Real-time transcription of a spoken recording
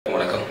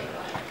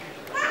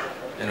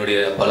என்னுடைய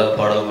பல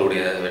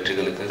பாடல்களுடைய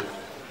வெற்றிகளுக்கு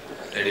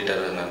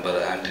எடிட்டர் நண்பர்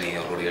ஆண்டனி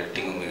அவர்களுடைய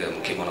எடிட்டிங்கும் மிக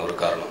முக்கியமான ஒரு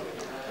காரணம்.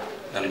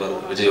 நண்பர்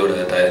விஜயோட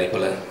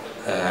தயாரிப்பில்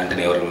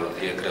ஆண்டனி அவர்கள்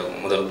இயக்குற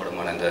முதல்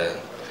படமான இந்த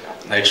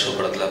நைட் ஷோ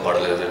படத்தில்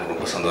பாடல் எழுதுறது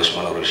ரொம்ப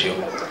சந்தோஷமான ஒரு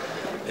விஷயம்.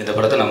 இந்த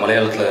படத்தை நான்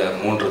மலையாளத்தில்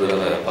 3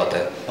 தடவை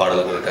பார்த்தேன்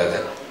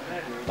பாடல்களுக்காக.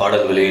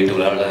 பாடல் வெளியீட்டு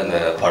விழாவில் அந்த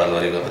பாடல்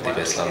வரிகளை பற்றி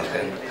பேசலாம்னு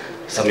இருக்கேன்.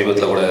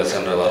 சமீபத்தில் கூட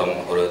சென்ற வாரம்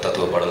ஒரு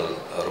தத்துவ பாடல்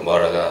ரொம்ப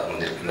அழகாக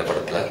அமைஞ்சிருக்கு இந்த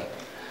படத்தில்.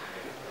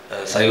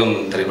 சைவம்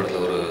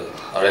திரைப்படத்தில் ஒரு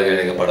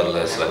அழகிய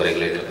பாடலில் சில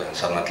வரிகள் எழுதியிருப்பேன்.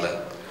 சரணத்தில்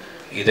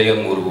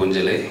இதயம் ஒரு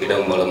ஊஞ்சலே,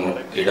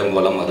 இடம்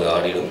வளம் அது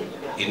ஆடிடும்,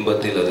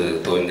 இன்பத்தில் அது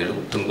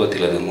தோய்ந்திடும்,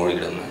 துன்பத்தில் அது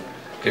மூழ்கிடும்.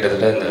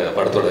 கிட்டத்தட்ட இந்த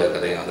படத்தோட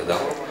கதையும்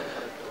அதுதான்.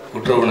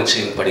 குற்ற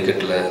உணர்ச்சியின்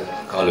படிக்கட்டில்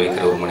கால்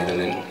வைக்கிற ஒரு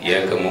மனிதனின்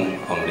ஏக்கமும்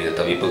அவனுடைய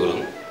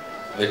தவிப்புகளும்,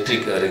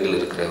 வெற்றிக்கு அருகில்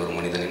இருக்கிற ஒரு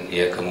மனிதனின்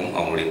ஏக்கமும்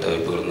அவனுடைய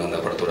தவிப்புகளும் தான்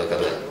அந்த படத்தோட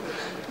கதை.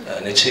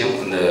 நிச்சயம்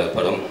இந்த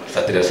படம்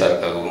சத்யராஜ்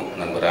சாருக்காகவும்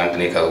நண்பர்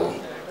ஆண்டனிக்காகவும்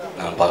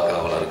நான் பார்க்க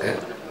ஆவலாக இருக்கேன்.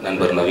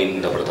 நண்பர் நவீன்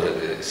இந்த படத்தோட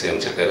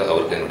இசையமைச்சிருக்காரு.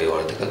 அவருக்கு என்னுடைய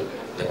வாழ்த்துக்கள்.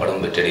 இந்த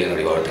படம் வெற்றியடைய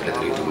என்னுடைய வாழ்த்துக்களை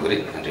தெரிவித்துக்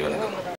கொள்கிறேன். நன்றி, வணக்கம்.